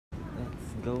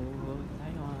go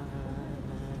Taiwan.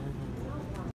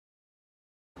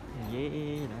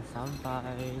 Yeay, dah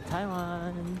sampai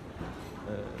Taiwan.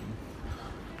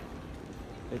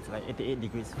 It's like 88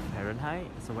 degrees Fahrenheit.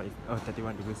 So what is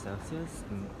 31 degrees Celsius.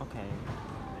 Okay.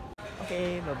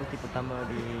 Okay, bubble tea pertama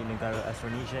di negara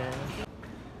Austronesia.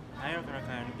 Hai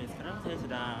rakan-rakan, okay, sekarang saya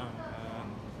sedang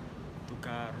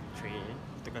tukar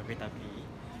kereta api.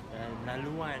 Dan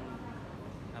laluan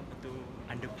apa tu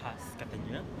underpass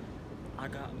katanya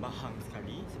agak bahang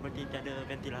sekali, seperti tiada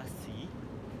ventilasi.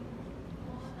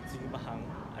 Sungguh bahang.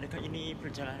 Adakah ini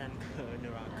perjalanan ke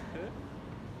neraka?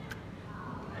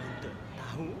 Untuk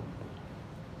tahu,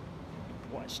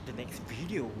 watch the next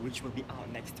video which will be out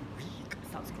next week.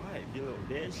 Subscribe below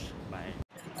this. Bye.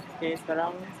 Okay,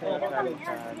 sekarang saya akan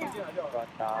makan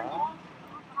prata.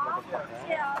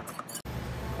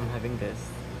 I'm having this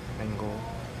mango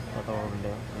atau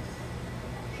benda.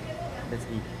 Let's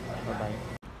eat. Bye bye.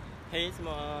 Hey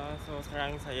semua, so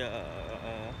sekarang saya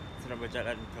sedang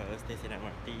berjalan ke stesen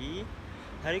MRT.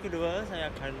 Hari kedua saya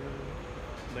akan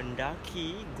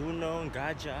mendaki Gunung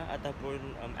Gajah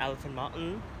ataupun Elephant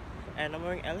Mountain. And I'm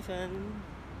wearing elephant,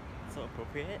 so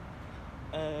appropriate.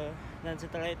 Dan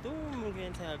setelah itu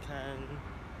mungkin saya akan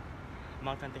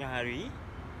makan tengah hari,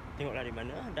 tengoklah di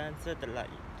mana. Dan setelah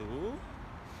itu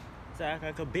saya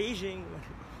akan ke Beijing,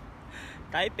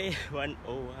 Taipei 101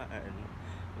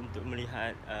 untuk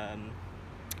melihat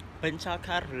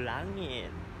pencakar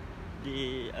langit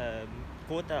di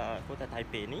kota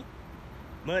Taipei ni,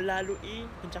 melalui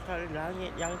pencakar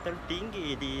langit yang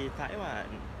tertinggi di Taiwan.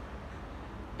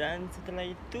 Dan setelah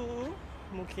itu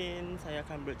mungkin saya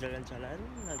akan berjalan-jalan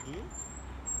lagi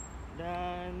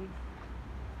dan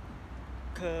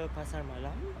ke pasar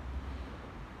malam.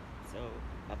 So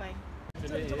bye bye.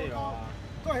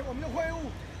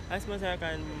 Hai semua, saya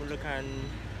akan memulakan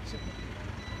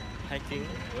hiking.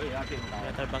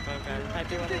 Latar belakangkan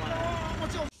Taipei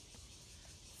 101.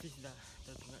 Sis dah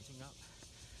tercengap-cengap,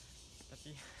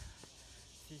 tapi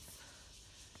sis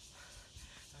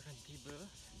akan tiba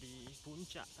di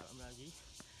puncak tak lama lagi.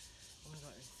 Oh my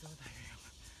god, it's so tiring.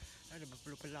 Ada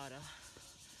berpeluh-pelah dah.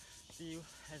 See you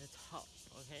at the top,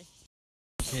 okay?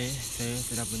 Okay, saya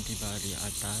sudah pun tiba di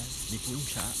atas, di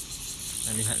puncak.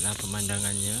 Dan lihatlah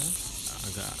pemandangannya,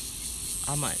 agak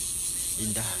amat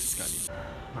indah sekali.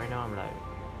 Right now I'm like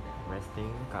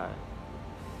resting kat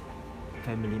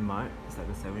Family Mart. It's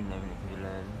like a 7-Eleven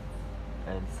equivalent.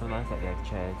 And so nice that they have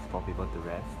chairs for people to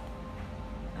rest.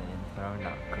 And sekarang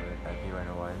nak ke Taipei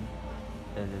 101.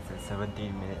 And it's a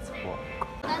 17 minutes walk.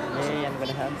 Hey, I'm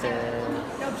gonna have this.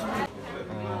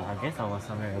 I guess I was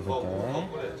somewhere over there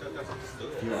a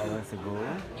few hours ago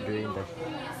during the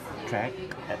trek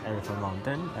at Elephant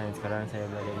Mountain. And sekarang saya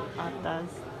berada di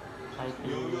atas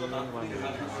Taipei 101.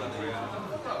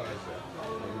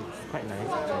 It's quite nice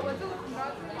actually.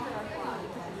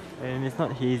 And it's not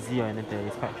hazy or anything,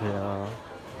 it's quite clear.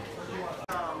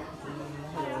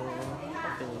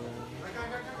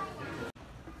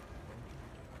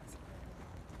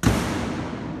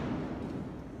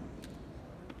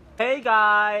 Hey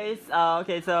guys!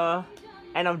 Okay, so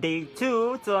end of day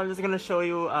 2. So I'm just gonna show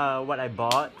you what I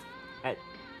bought at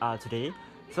today.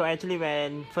 So actually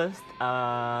when first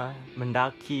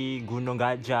mendaki Gunung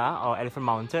Gajah or Elephant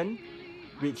Mountain,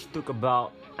 which took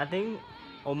about I think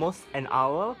almost an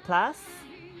hour plus.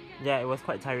 Yeah, it was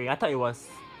quite tiring. I thought it was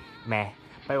meh,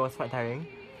 but it was quite tiring.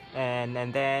 And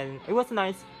then it was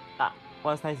nice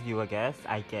view, I guess.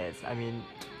 I mean,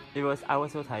 I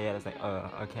was so tired. I was like,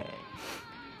 okay.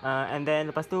 And then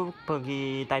lepas tu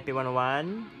pergi Taipei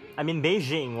 101. I mean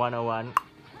Beijing 101.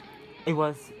 It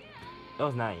was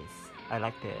nice. I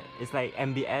liked it. It's like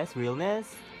MBS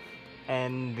realness,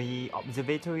 and the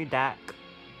observatory deck.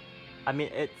 I mean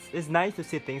it's nice to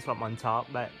see things from on top,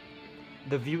 but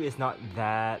the view is not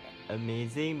that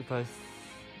amazing because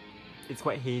it's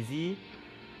quite hazy.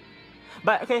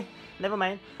 But okay, never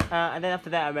mind. And then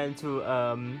after that I went to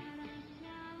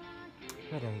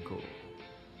where did I go?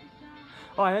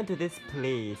 Oh, I went to this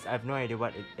place. I have no idea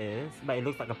what it is, but it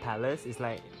looks like a palace. It's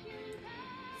like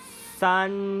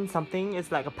Sun something.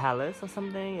 It's like a palace or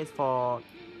something. It's a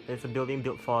building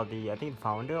built for I think the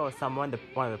founder or someone,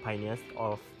 one of the pioneers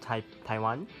of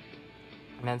Taiwan.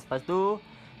 Dan lepas tu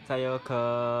saya ke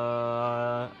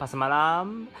pasar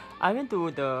malam. I went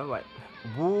to the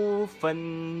Wu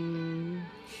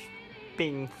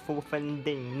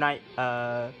Fending night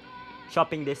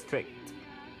shopping district.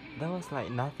 That was like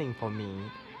nothing for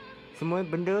me. Semua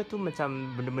benda tu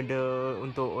macam benda-benda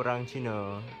untuk orang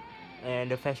Cina. And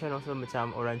the fashion also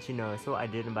macam orang Cina. So I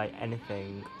didn't buy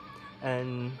anything.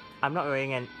 And I'm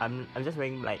just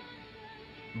wearing like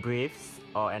briefs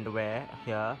or underwear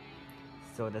here.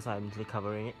 So that's why I'm usually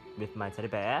covering it with my teddy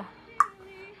bear.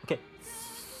 Okay,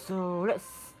 so let's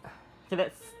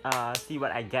see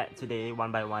what I get today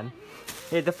one by one.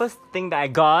 Okay, the first thing that I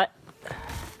got,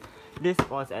 this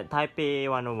was at Taipei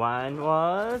 101,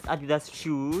 was Adidas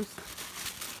shoes.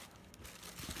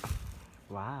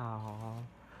 Wow.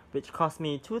 Which cost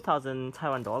me 2,000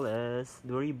 Taiwan dollars,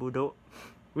 Duri Budo,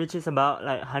 which is about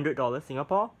like $100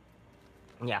 Singapore.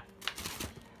 Yeah.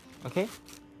 Okay.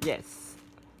 Yes.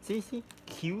 See,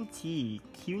 cutie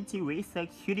racer,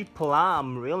 cutie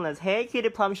plum, realness. Hey, cutie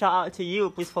plum, shout out to you.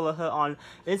 Please follow her on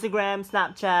Instagram,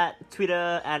 Snapchat,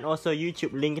 Twitter, and also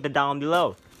YouTube. Link down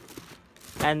below.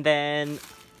 And then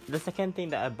the second thing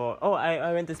that I bought. Oh,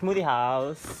 I went to Smoothie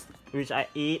House, which I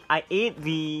ate. I ate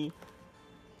the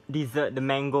dessert, the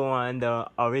mango one, the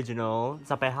original.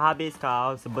 Sampai habis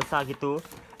kau, sebesar gitu.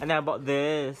 And then I bought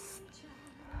this.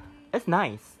 It's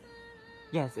nice.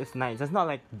 Yes, it's nice. It's not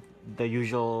like the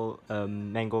usual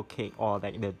mango cake or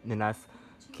like the nas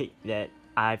cake that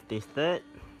I've tasted.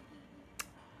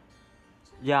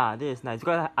 Yeah, this is nice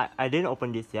because I didn't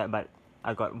open this yet, but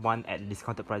I got one at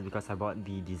discounted price because I bought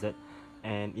the dessert,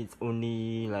 and it's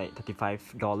only like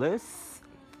 $35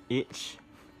 each,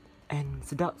 and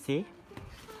sedap sih.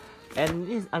 And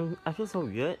this I feel so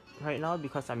weird right now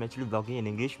because I'm actually vlogging in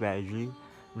English where I usually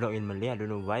vlog in Malay. I don't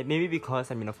know why. Maybe because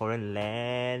I'm in a foreign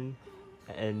land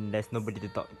and there's nobody to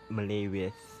talk Malay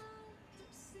with.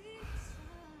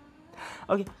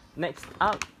 Okay, next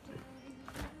up,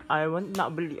 I want to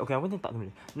talk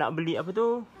Malay. Nak beli apa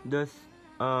tu? The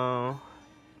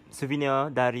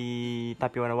souvenir dari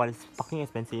Taipei 101 is fucking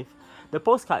expensive. The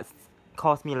postcards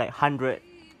cost me like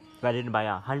 100. But I didn't buy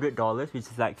 $100, which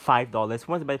is like $5. Who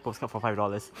wants to buy a postcard for $5?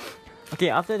 Okay,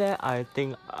 after that,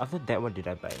 what did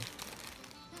I buy?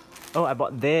 Oh, I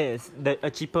bought this,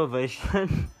 a cheaper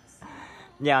version.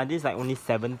 Yeah, this is like only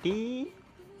 70.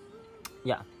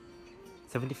 Yeah,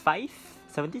 $75,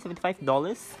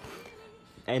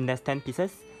 and there's 10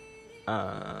 pieces.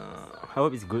 I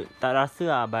hope it's good. Tak rasa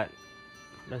lah, but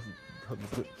let's hope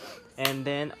it's good. And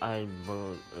then I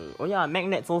bought oh yeah,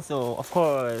 magnets also, of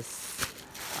course.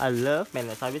 I love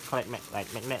magnets. I always collect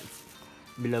magnets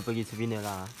bila pergi souvenir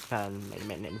lah kan,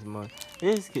 magnet semua.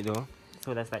 This is cute though.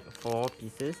 So there's like 4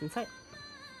 pieces inside.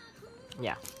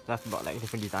 Yeah, that's about like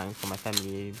different designs for my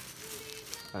family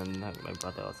and like my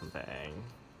brother or something.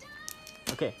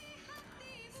 Okay.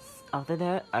 After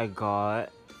that, I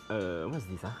got what's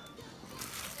this ah?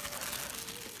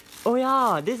 Oh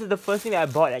yeah, this is the first thing that I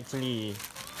bought actually.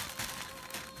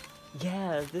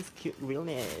 Yeah, this cute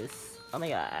realness. Oh my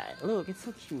god, look, it's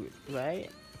so cute, right?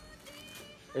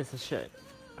 It's a shirt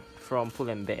from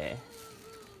Pull and Bear,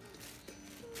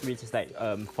 which is like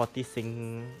 40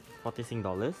 Sing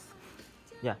dollars.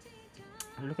 Yeah,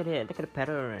 look at it, look at the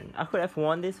pattern. I could have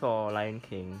worn this for Lion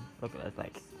King. Look at it,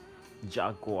 like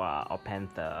jaguar or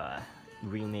panther,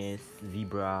 realness,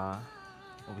 zebra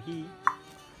over here.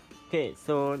 Okay,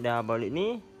 so dah balik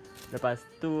ni. Lepas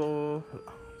tu,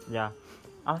 yeah.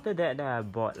 After that, then I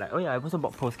bought like, oh yeah, I also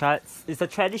bought postcards. It's a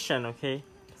tradition, okay?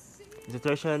 It's a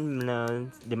tradition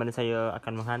di mana saya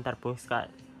akan menghantar postcard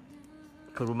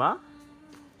ke rumah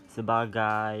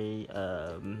sebagai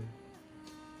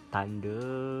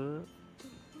tanda,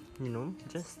 you know,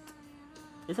 just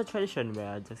it's a tradition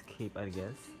where I just keep, I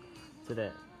guess, so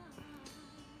that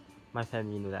my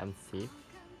family know that I'm safe.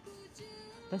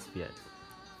 That's weird.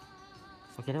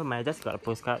 Okay, never mind. I just got a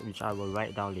postcard which I will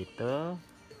write down later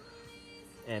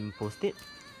and post it.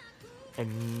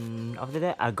 And after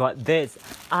that, I got this.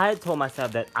 I told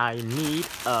myself that I need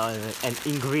an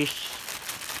English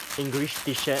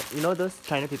t-shirt. You know those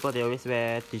China people, they always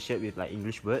wear t-shirt with like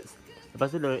English words.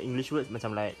 Lepas tu the English words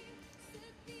macam like,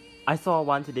 I saw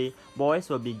one today, boys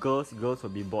will be girls, girls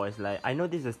will be boys. Like, I know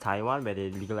this is Taiwan where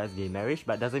they legalize gay marriage,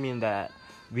 but doesn't mean that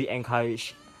we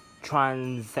encourage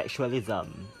transsexualism.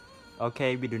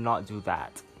 Okay, we do not do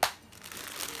that.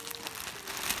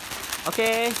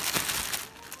 Okay.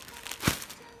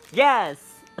 Yes,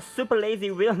 super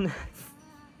lazy realness.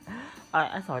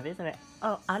 I saw this and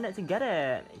oh, I need to get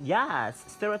it. Yes,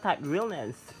 stereotype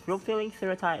realness, fulfilling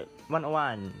stereotype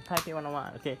 101, Taipei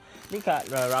 101. Okay, ni kat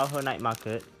Rauhe Night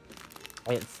Market.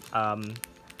 It's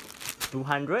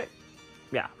 200.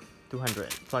 Yeah, 200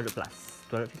 plus,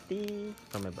 250.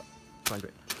 Don't remember,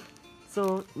 200.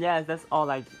 So yes, that's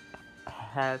all I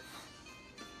have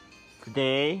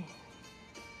today.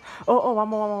 Oh, one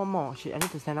more. Shit, I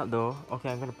need to stand up though. Okay,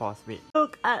 I'm gonna pause. Wait.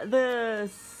 Look at this.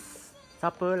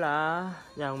 Siapa lah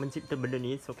yang mencipta benda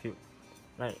ni? So cute.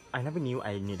 Like, I never knew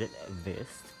I needed this.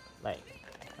 Like,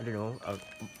 I don't know, a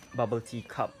bubble tea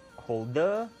cup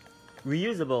holder.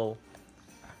 Reusable.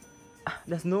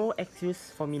 there's no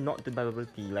excuse for me not to buy bubble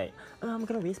tea. Like, oh, I'm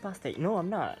gonna waste plastic. No, I'm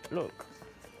not. Look.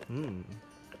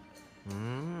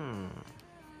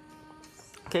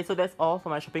 Okay, so that's all for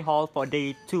my shopping haul for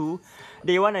day 2.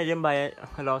 Day 1, I didn't buy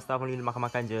a lot of stuff, only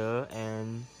makan-makan je.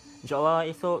 And inshallah,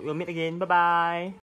 esok we'll meet again. Bye-bye.